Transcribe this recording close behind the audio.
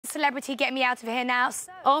celebrity, get me out of here now.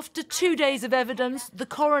 After 2 days of evidence, the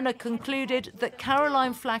coroner concluded that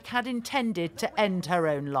Caroline Flack had intended to end her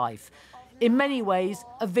own life. In many ways,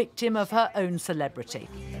 a victim of her own celebrity.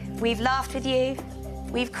 We've laughed with you,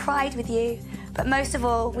 we've cried with you, but most of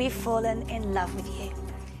all, we've fallen in love with you.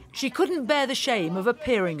 She couldn't bear the shame of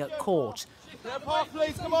appearing at court. Let her park,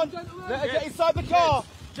 please, come on. Let her get inside the car.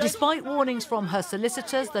 Despite warnings from her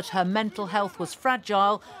solicitors that her mental health was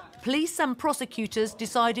fragile, police and prosecutors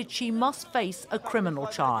decided she must face a criminal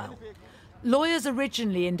trial. Lawyers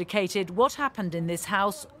originally indicated what happened in this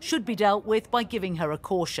house should be dealt with by giving her a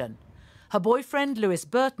caution. Her boyfriend,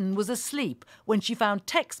 Burton, was asleep when she found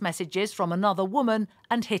text messages from another woman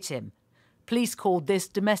and hit him. Police called this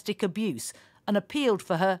domestic abuse and appealed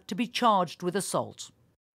for her to be charged with assault.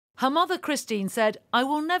 Her mother, Christine, said, "I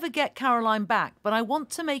will never get Caroline back, but I want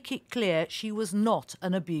to make it clear she was not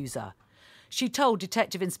an abuser." She told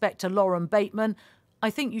Detective Inspector Lauren Bateman, "I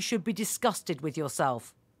think you should be disgusted with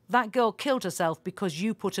yourself. That girl killed herself because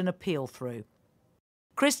you put an appeal through."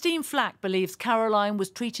 Christine Flack believes Caroline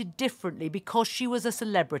was treated differently because she was a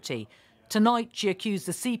celebrity. Tonight, she accused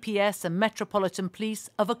the CPS and Metropolitan Police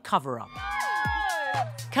of a cover-up.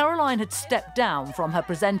 Caroline had stepped down from her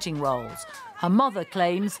presenting roles. Her mother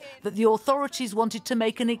claims that the authorities wanted to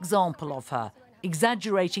make an example of her,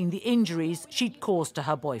 exaggerating the injuries she'd caused to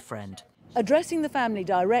her boyfriend. Addressing the family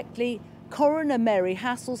directly, Coroner Mary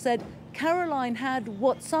Hassel said Caroline had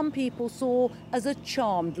what some people saw as a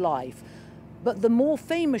charmed life. But the more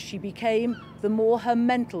famous she became, the more her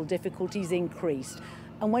mental difficulties increased.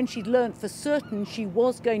 And when she'd learnt for certain she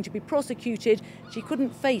was going to be prosecuted, she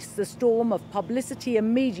couldn't face the storm of publicity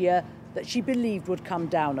and media that she believed would come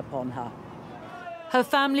down upon her. Her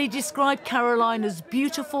family described Caroline as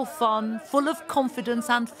beautiful, fun, full of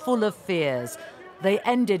confidence and full of fears. They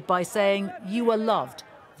ended by saying, "You are loved.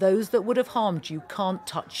 Those that would have harmed you can't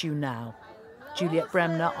touch you now." Juliet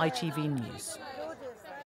Bremner, ITV News.